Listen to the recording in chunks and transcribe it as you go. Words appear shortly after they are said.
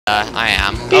I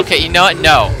am. Okay, you know what?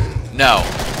 No. No.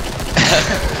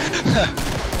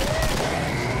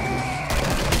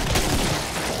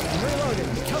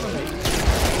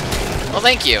 Well,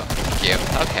 thank you. Thank you.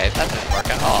 Okay, that didn't work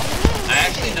at all. I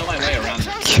actually know my way around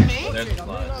this. There's the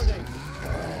flaws.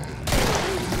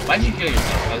 Why'd you kill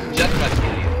yourself? I was just about to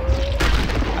kill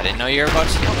you. I didn't know you were about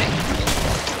to kill me.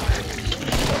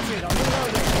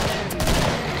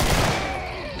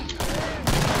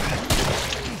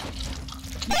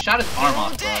 You shot his arm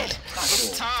off, bro.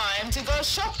 It's time to go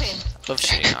shopping. Love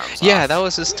shooting arms Yeah, off. that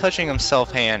was his touching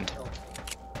himself hand.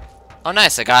 Oh,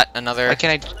 nice. I got another Why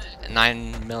can't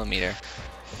 9mm.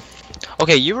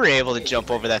 Okay, you were able to jump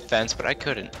over that fence, but I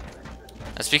couldn't.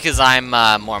 That's because I'm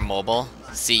more mobile.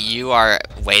 See, you are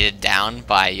weighted down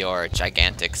by your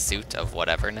gigantic suit of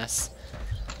whateverness.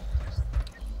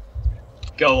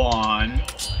 Go on.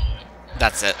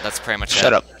 That's it. That's pretty much it.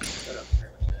 Shut up.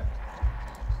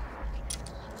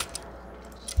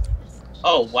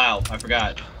 Oh, wow. I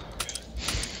forgot.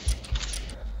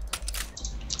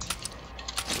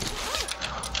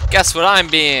 Guess what I'm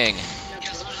being?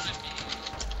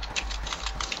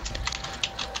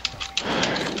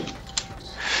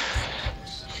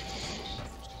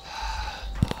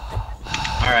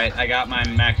 Alright, I got my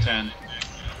Mac 10.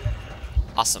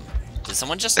 Awesome. Did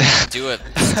someone just do a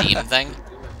Steam thing?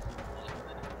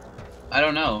 I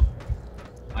don't know.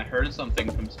 I heard something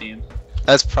from Steam.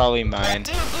 That's probably mine.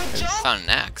 Do a good job, Found an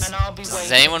axe. and I'll be Does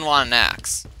waiting. anyone want an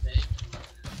axe?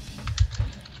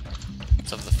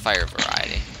 It's of the fire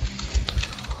variety.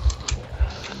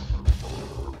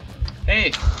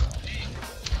 Hey!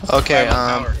 Okay,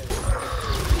 Power.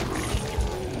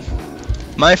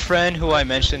 my friend who I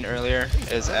mentioned earlier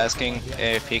is asking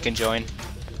if he can join.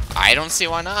 I don't see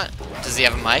why not. Does he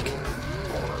have a mic?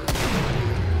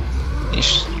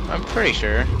 I'm pretty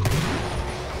sure.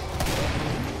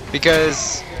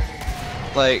 Because,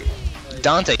 like,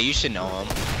 Dante, you should know him.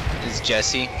 Is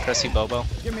Jesse, Crusty Bobo.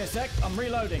 Give me a sec, I'm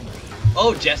reloading.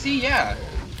 Oh, Jesse? Yeah.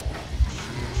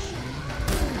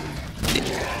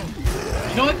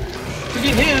 You know what?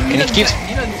 Forget him. And he keeps-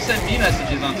 He doesn't send me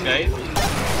messages on Skype.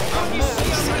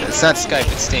 It's not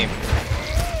Skype, it's Steam.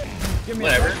 Give me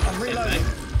Whatever. a sec, I'm Same reloading.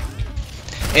 thing.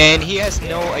 And he has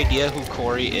no idea who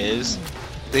Corey is.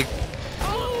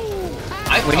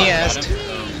 I When he thought about asked- him, so-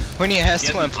 When he asked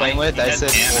He who I'm has playing with, he I has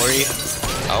said damage. Corey.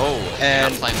 Oh,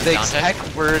 And you're not playing with the Dante?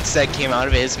 exact words that came out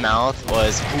of his mouth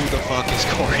was, "Who the fuck is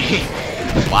Corey?"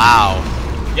 Wow.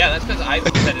 Yeah, that's because I've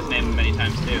said his name many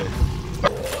times too.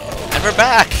 And we're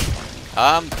back.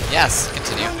 Yes,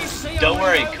 continue. Don't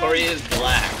worry, Corey is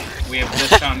black. We have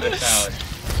just found this out.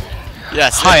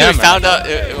 Yes, Hi, we I'm found out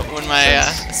when my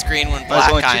screen went Might as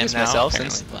black. well I am introduce now myself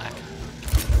apparently since- black.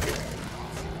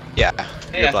 Yeah,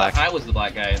 Hey, you're I black. thought I was the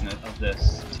black guy of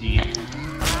this team.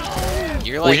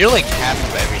 You're Well, like you're like half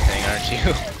of everything,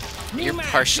 aren't you? you're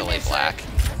partially black.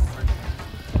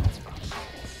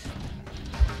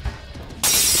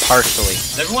 Partially.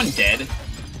 Is everyone dead?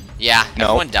 Yeah, No.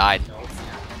 everyone died.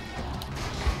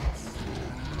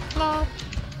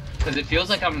 Because it feels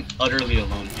like I'm utterly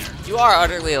alone here. You are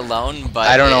utterly alone, but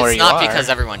I don't know where it's you not are. because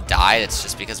everyone died. It's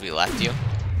just because we left you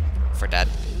for dead.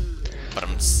 But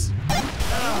I'm.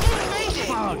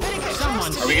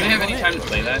 Are we gonna have any time to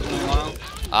play that in a while?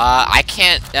 I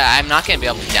can't. I'm not gonna be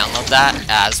able to download that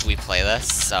as we play this.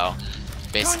 So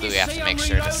basically, we have to make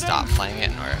sure to stop playing it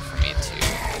in order for me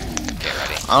to get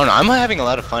ready. I don't know. I'm having a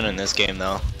lot of fun in this game,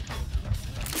 though.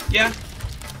 Yeah,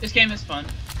 this game is fun.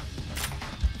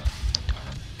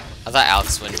 I thought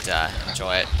Alex would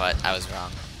enjoy it, but I was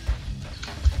wrong.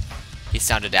 He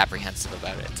sounded apprehensive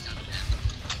about it.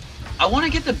 I want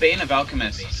to get the Bane of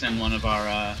Alchemists in one of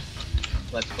our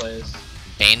Let's Plays.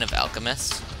 Bane of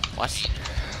Alchemist? What?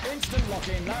 Instant lock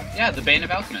in, lad. Yeah, the Bane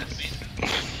of Alchemists.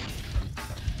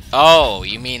 Oh,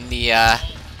 you mean the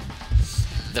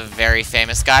very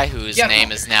famous guy whose Yeah.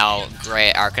 name is now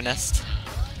Grey Arcanist?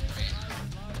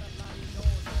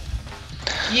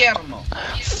 Guillermo.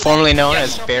 Formerly known Yeah.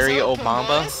 as Barry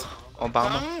Obama.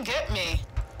 Come get me.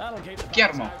 That'll keep the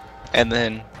Guillermo. And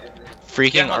then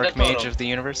freaking Guillermo del Archmage Toro. of the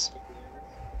universe.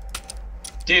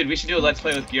 Dude, we should do a Let's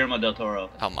Play with Guillermo del Toro.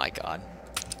 Oh my god.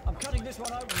 I'm cutting this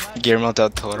one open, lad. Guillermo del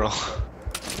Toro.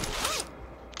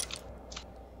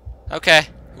 Okay,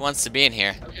 who wants to be in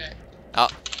here? Oh,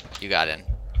 you got in.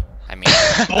 I mean,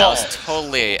 that was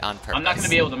totally on purpose. I'm not gonna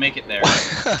be able to make it there.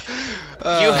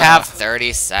 You have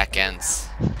 30 seconds.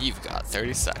 You've got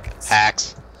 30 seconds.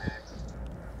 hacks.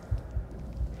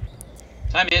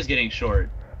 Time is getting short.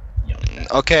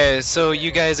 Okay, so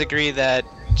you guys agree that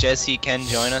Jesse can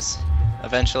join us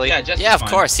eventually? Yeah, just Yeah, of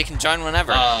course. He can join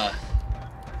whenever.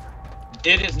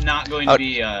 It is not going Oh. to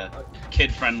be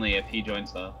kid friendly if he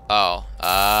joins though. Oh,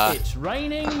 It's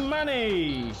raining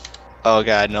money. Oh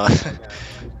god, no.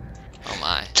 oh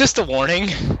my. Just a warning.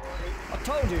 I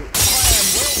told you, I am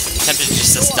Will. Tempted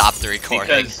just to stop the recording.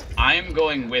 Because I am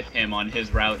going with him on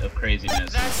his route of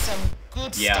craziness. That's some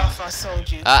good Yeah. stuff I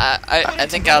sold you. I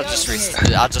think I'll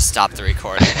just stop the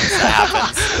recording once that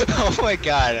happens. Oh my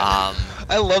god.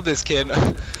 I love this kid.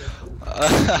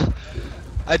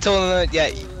 I told him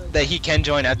that he can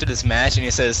join after this match, and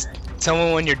he says, "Tell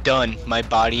me when you're done. My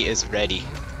body is ready."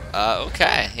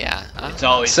 Okay, yeah. It's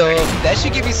always So ready. that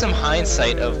should give you some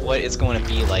hindsight of what it's going to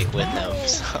be like with them.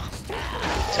 So.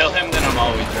 Tell him that I'm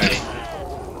always ready.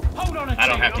 Hold on a I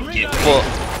don't tick, have to I'm get reloading. Well,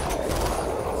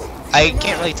 I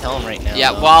can't really tell him right now.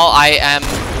 Yeah, though. while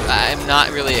I'm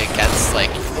not really against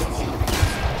like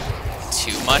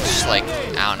too much like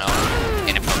I don't know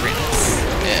inappropriateness.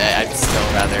 I'd still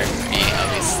rather be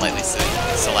at least slightly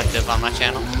selective on my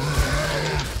channel.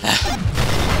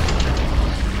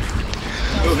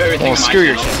 Move everything Well, to my screw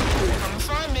your channel. Come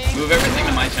find me. Move everything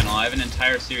to my channel. I have an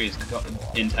entire series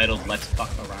entitled "Let's Fuck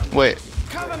Around." Wait.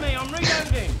 Cover me, I'm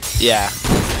reloading. Yeah.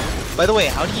 By the way,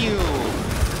 how do you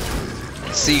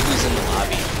see who's in the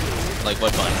lobby? Like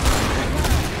what button?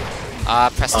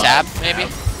 Press tab maybe.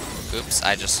 Oops,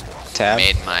 I just Tab?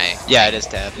 made my Yeah, it is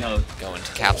tab. No, go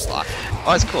into caps lock.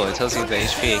 Oh, it's cool. It tells you the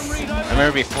HP. I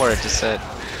remember before it just said.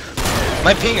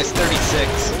 My ping is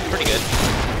 36. Pretty good.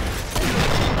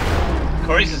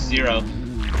 Corey's is 0.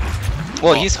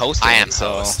 Well, he's hosting. I am it,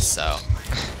 so. host, so.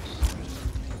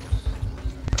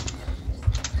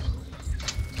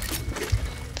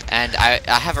 And I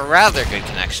have a rather good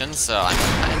connection, so I'm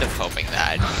kind of hoping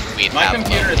that we'd My have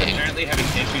computer is low ping. apparently having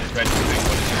issues registering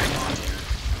what is going on.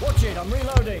 Watch it, I'm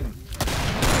reloading.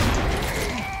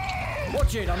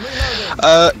 Watch it, I'm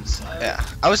reloading. Yeah.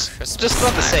 I was just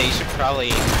about to say you should probably.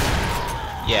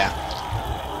 Yeah.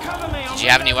 Cover me, I'm Did you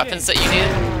have any reloading. weapons that you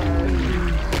needed?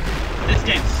 This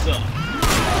game sucks.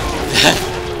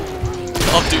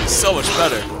 I'll do so much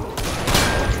better.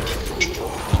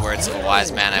 In the words of a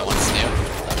wise man I once knew.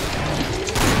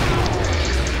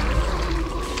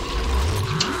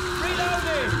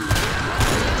 Reloading.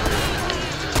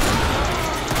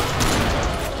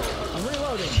 I'm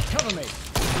reloading. Cover me.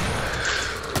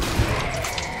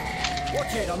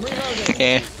 Watch it, I'm reloading.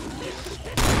 Okay.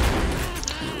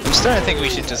 I'm starting to think we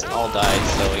should just all die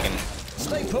so we can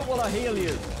Stay put while I heal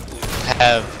you.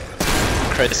 have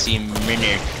Christy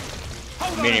Mini.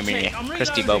 Hold on Mini a Mini. tick, I'm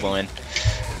Christy reloading. Bobo in.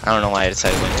 I don't know why I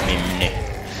decided it went to me Mini.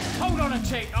 Hold on a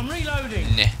tick, I'm reloading.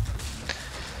 Nah.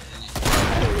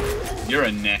 You're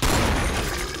a neck.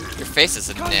 Your face is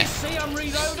a Can't you nah. see I'm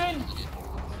reloading?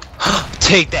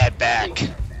 Take that back.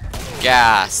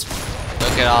 Gasp.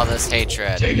 Look at all this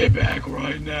hatred. Take it back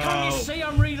right Can't now. you see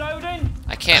I'm reloading?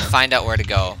 I can't find out where to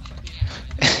go.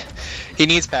 He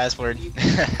needs password.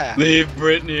 Leave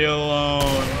Brittany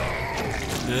alone.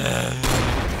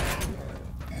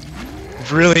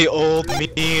 Really old memes.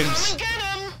 Come and get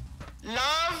 'em.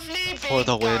 Lovely For big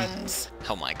the win. guns.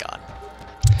 Oh my god.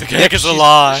 The Yeah, cake is a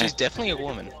lie. She's definitely a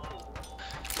woman.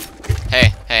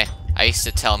 Hey, I used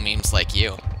to tell memes like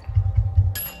you.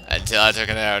 Until I took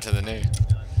it out to the news.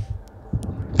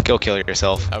 Go kill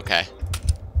yourself. Okay.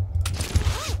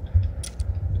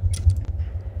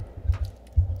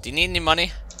 Do you need any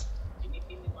money?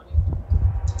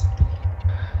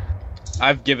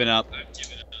 I've given up.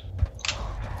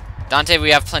 Dante,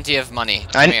 we have plenty of money.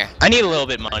 Come here. I need a little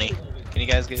bit of money. Can you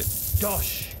guys get it?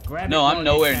 Gosh, grab No, it I'm while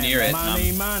nowhere you can. near it.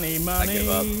 Money, money, money. give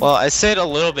up. Well, I said a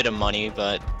little bit of money,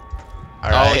 but Oh,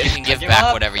 alright. you can give Give back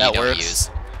up. whatever you That don't works. use.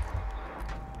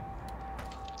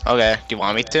 Okay, do you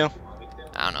want me to?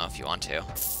 I don't know if you want to.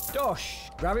 Gosh,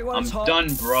 grab it while I'm it's hot.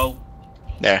 done, bro.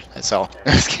 There, that's all.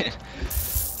 Just kidding.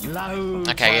 Loads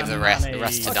Okay, give of the rest money. to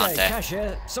Okay, Dante.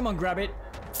 cashier, someone grab it.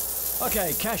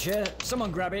 Okay, cashier,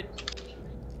 someone grab it.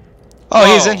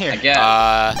 Oh, he's in I here. guess.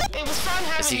 It was fun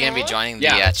having Is he you gonna be all. joining the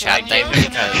Yeah, chat thing? He's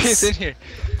Because He's in here.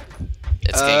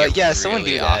 it's gonna get yeah, someone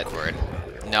really do that. awkward.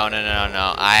 No.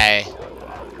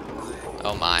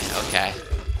 Oh my, okay.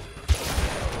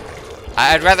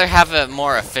 I'd rather have a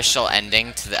more official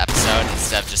ending to the episode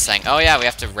instead of just saying, oh yeah, we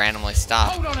have to randomly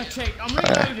stop. Hold on a tick, I'm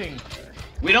reloading.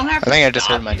 We don't have I to think I just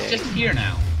stop. heard my He's day. just here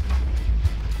now.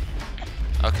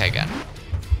 Okay, good.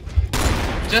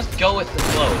 Just go with the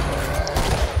flow.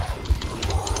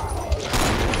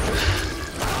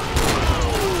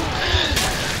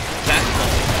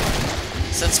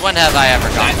 That's Since when have I ever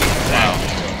gone with the flow?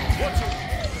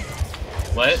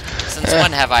 what? Since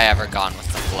when have I ever gone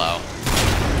with the flow?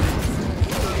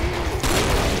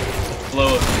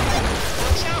 Flow of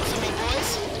Watch out for me, boys.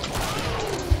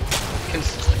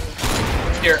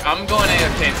 Here, I'm going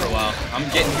AFK for a while. I'm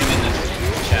getting him in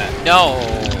this chat. No!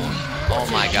 Oh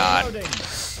my god.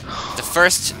 The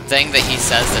first thing that he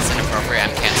says that's inappropriate,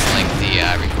 I'm canceling the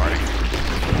recording.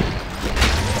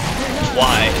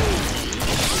 Why?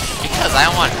 Because I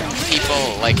don't want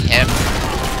people like him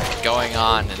going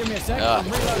on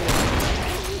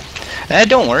and,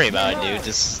 Don't worry about it, dude.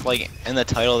 Just like in the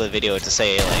title of the video to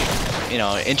say like, you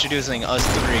know, introducing us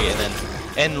three,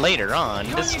 and later on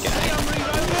this guy.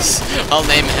 I'll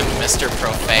name him Mr.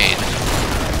 Profane.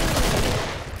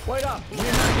 Wait up!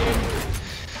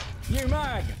 You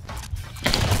mag!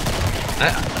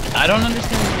 I don't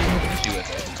understand what you have to do with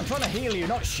it. I'm trying to heal you,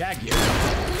 not shag you.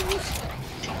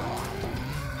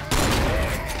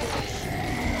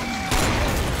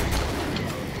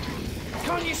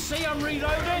 Can't you see I'm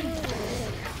reloading?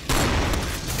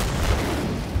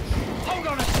 Hold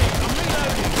on a sec, I'm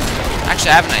reloading.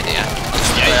 Actually, I have an idea. I'll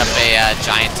just put up a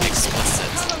giant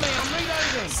explicit Cover me, I'm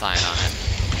reloading. sign on it.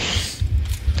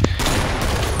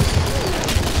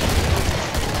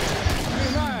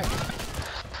 You mag!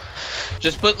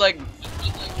 Just put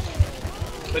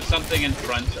something in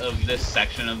front of this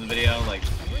section of the video, like,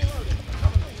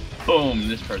 boom,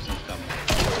 this person's coming.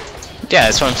 Yeah,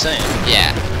 that's what I'm saying.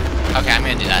 Yeah. Okay, I'm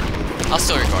gonna do that. I'll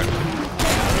still record.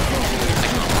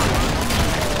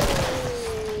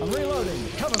 I'm reloading.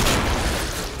 Cover me.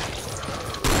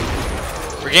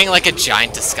 We're getting like a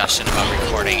giant discussion about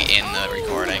recording in the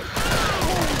recording.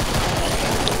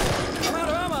 I'm out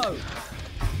of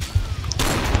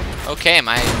ammo. Okay,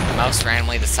 my mouse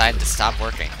randomly decided to stop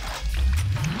working.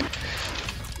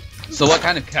 So what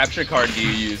kind of capture card do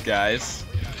you use, guys?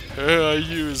 I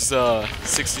use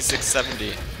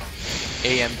 6670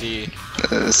 AMD.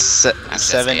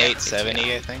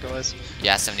 7870, I think it was.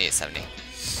 Yeah, 7870.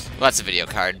 Well, that's a video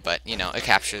card, but you know, it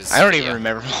captures. I don't video. even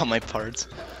remember all my parts.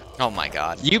 Oh my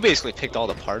god. You basically picked all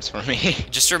the parts for me.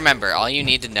 Just remember, all you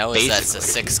need to know is that it's a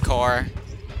 6-core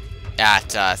at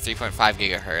 3.5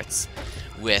 gigahertz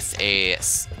with a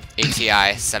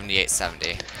ATI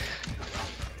 7870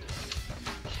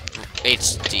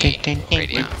 HD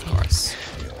Radeon, of course.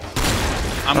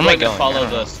 I'm Where am I going to going follow now?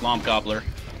 the Swamp Gobbler.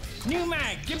 New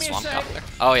mag, give me Swamp a sec. Gobbler.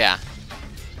 Oh yeah.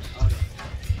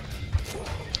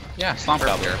 Yeah, Swamp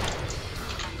Gobbler.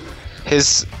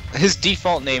 His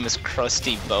default name is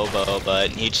Krusty Bobo, but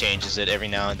he changes it every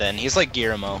now and then. He's like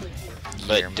Guillermo,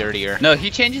 but Guillermo. dirtier. No, he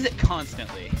changes it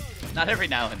constantly. Not every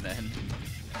now and then.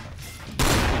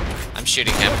 I'm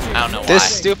shooting him. I don't know why. This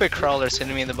stupid crawler's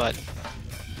hitting me in the butt.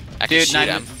 I can Dude, shoot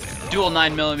him. dual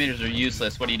 9mm are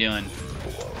useless. What are you doing?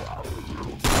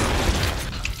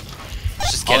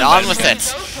 Just get Oh, on my with God.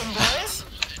 it. Open, boys.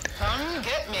 Come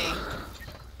get me.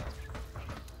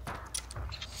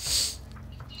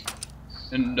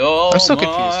 And oh I'm so my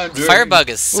confused. dreams. Firebug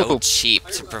is so Ooh. cheap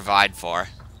to provide for.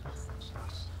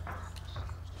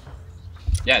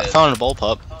 Yeah, it I is. found a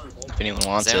bullpup. If anyone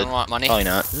wants Does it. anyone want money? Probably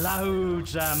not.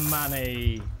 Loads of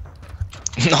money.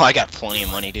 No, I got plenty of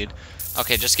money, dude.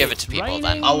 Okay, just give it to people then.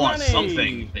 Raining I want money.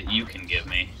 something that you can give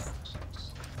me.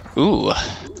 Ooh.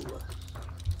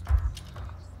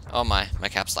 Oh my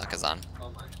caps lock is on.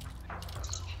 I'm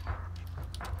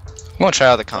gonna try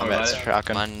out the combat Alright.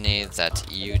 shotgun. Money that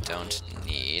you don't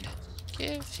need.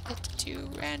 Give it to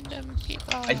random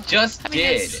people. I just mean,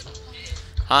 did. it's-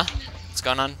 Huh? What's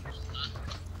going on?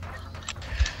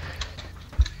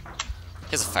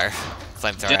 Here's a fire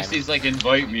flamethrower. Jesse's like,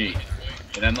 invite me.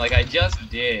 And I'm like, I just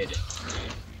did.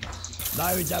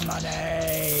 Loads of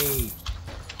money.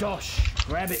 Gosh,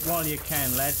 grab it while you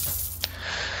can, lads.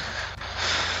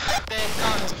 They're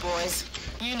guns, boys.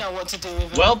 You know what to do with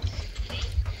them. Well,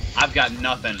 I've got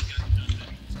nothing.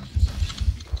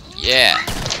 Yeah.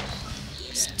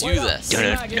 Let's do Wait up. this.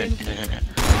 I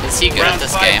Is he good at Round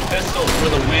this 5 game? pistol for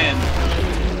the win.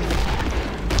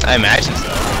 imagine so.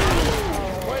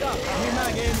 Wait up, new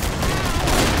mag in.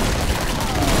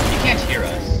 You can't hear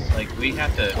us. Like, we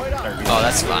have to start reading. Oh,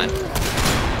 that's fine.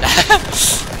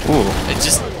 Ooh.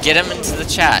 Just get him into the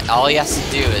chat. All he has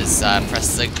to do is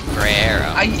press the gray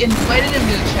arrow. I invited him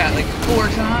to the chat like 4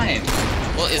 times.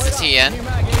 Well, isn't he in? New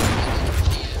mag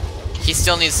in. He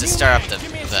still needs to start up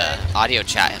the audio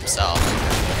chat himself.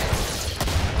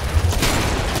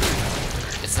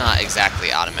 It's not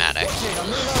exactly automatic. I'm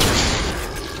reloading.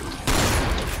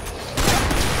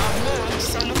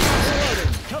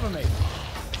 Cover me.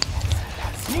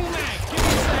 New mag, give me a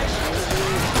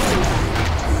sec.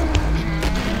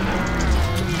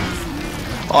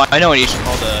 Oh, I know what you should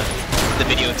call the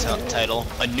video title.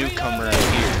 A newcomer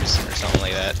appears, or something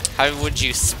like that. How would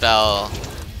you spell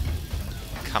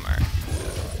comer?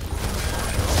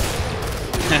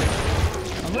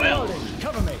 I'm reloading.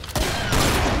 Cover me.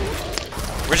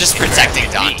 We're just protecting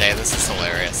Dante. This is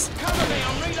hilarious. Cover me,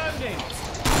 I'm reloading.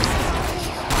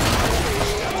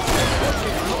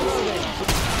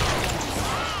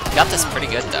 Got this pretty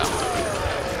good though.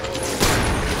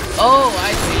 Oh,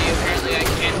 I see. Apparently I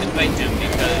can't invite him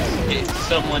because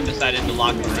someone decided to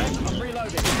lock the room. I'm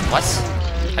reloading. What?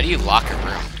 How do you lock a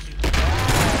room?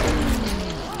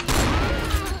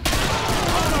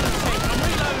 Hold on a sec, I'm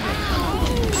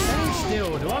reloading. Stand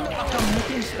still. Do I look like I'm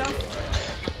nicking stuff?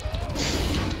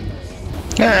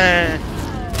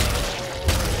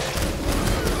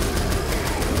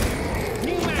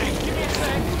 New mag, give me a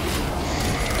sec.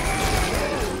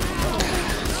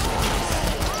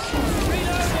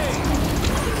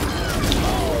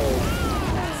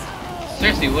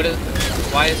 Seriously,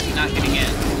 why is he not getting in?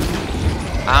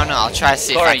 I don't know. I'll try to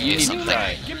see if I Sorry, can you do need to something.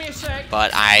 try. Give me a sec.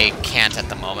 But I can't at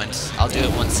the moment. I'll do it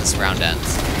once this round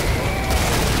ends.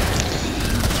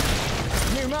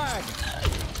 New mag.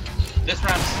 This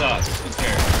round sucks. Who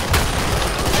cares?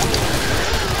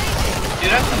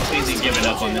 Dude, I've completely given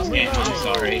up on this game. I'm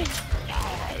sorry.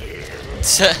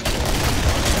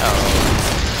 Oh.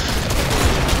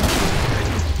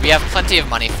 We have plenty of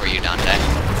money for you, Dante.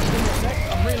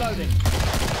 I'm reloading.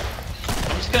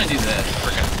 I'm just gonna do this.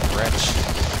 Freaking rich.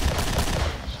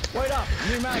 Wait up.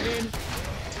 New mag in.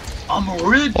 I'm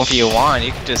rich. Well, if you want,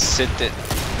 you could just sit it,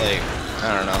 like,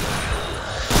 I don't know.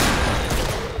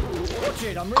 Watch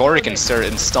it. I'm Corey reloading. can start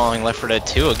installing Left 4 Dead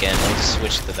 2 again. We'll just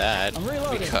switch to that. I'm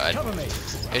reloading. We could. Cover me.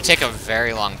 It would take a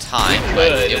very long time, We but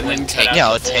could, it and wouldn't then take. cut Yeah,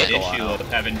 out it'll the take a issue while. of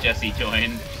having Jesse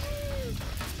join.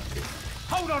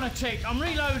 Hold on a tick. I'm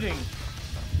reloading.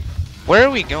 Where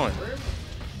are we going?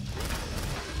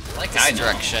 Like This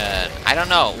direction. I don't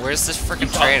know. Where's this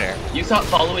freaking traitor? You thought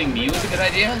following me was a good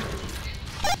idea?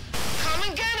 Come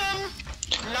and get 'em.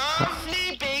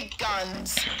 Lovely big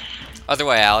guns. Other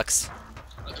way, Alex.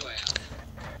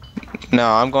 No,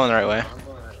 I'm going the right way.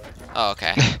 Oh,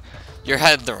 okay. You're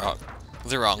headed the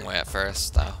wrong way at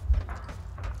first, though.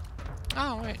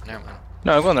 Oh wait, never mind.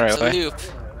 No, I'm going the right It's a way. loop.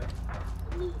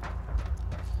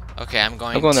 Okay, I'm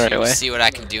going going the to right way. see what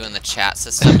I can do in the chat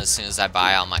system as soon as I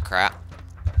buy all my crap.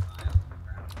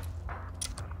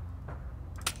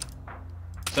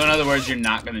 So in other words, you're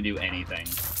not gonna do anything.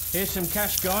 Here's some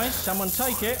cash, guys. Someone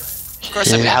take it. Of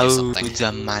course I'm gonna do something. Loads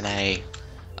of money.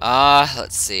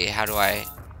 Let's see. How do I?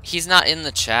 He's not in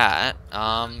the chat.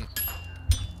 How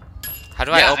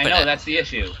do I open I know, it? that's the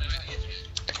issue.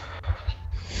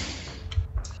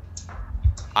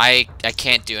 I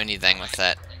can't do anything with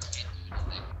it.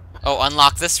 Oh,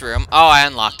 unlock this room. Oh, I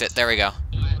unlocked it. There we go.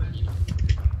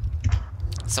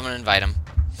 Someone invite him.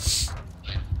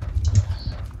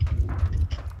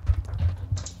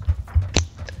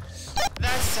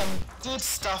 That's some good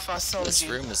stuff I sold This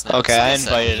you. room is not Okay, I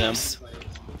exclusive. invited him.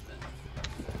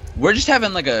 We're just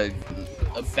having like a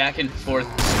back and forth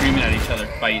screaming at each other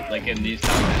fight, like in these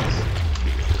comments.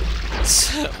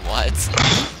 What?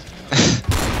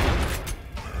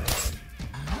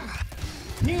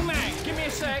 New mag. Give me a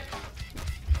sec.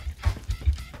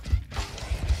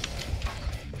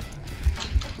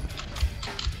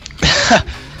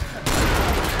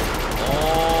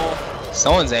 Oh.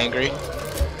 Someone's angry.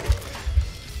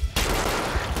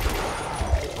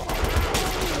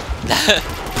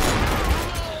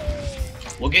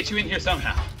 We'll get you in here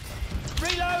somehow.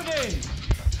 Reloading.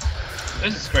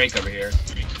 There's a Scrake over here.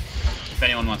 If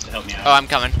anyone wants to help me out. Oh, I'm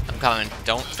coming. I'm coming.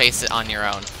 Don't face it on your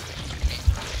own.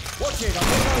 Watch it.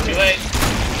 I'm Too reloading. late.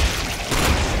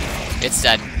 It's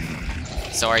dead.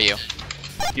 So are you.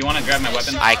 Do you want to grab my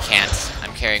weapon? I can't.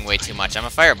 I'm carrying way too much. I'm a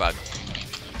firebug.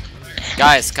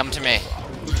 Guys, come to me.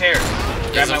 Who cares?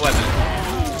 Grab my weapon.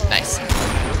 Nice.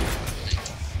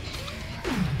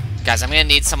 Guys, I'm gonna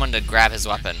need someone to grab his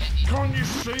weapon. Can't you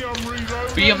see I'm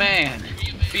reloading? Be a man.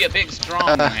 Be a big,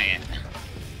 strong man.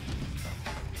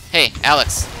 Hey,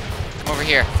 Alex. Come over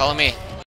here. Follow me.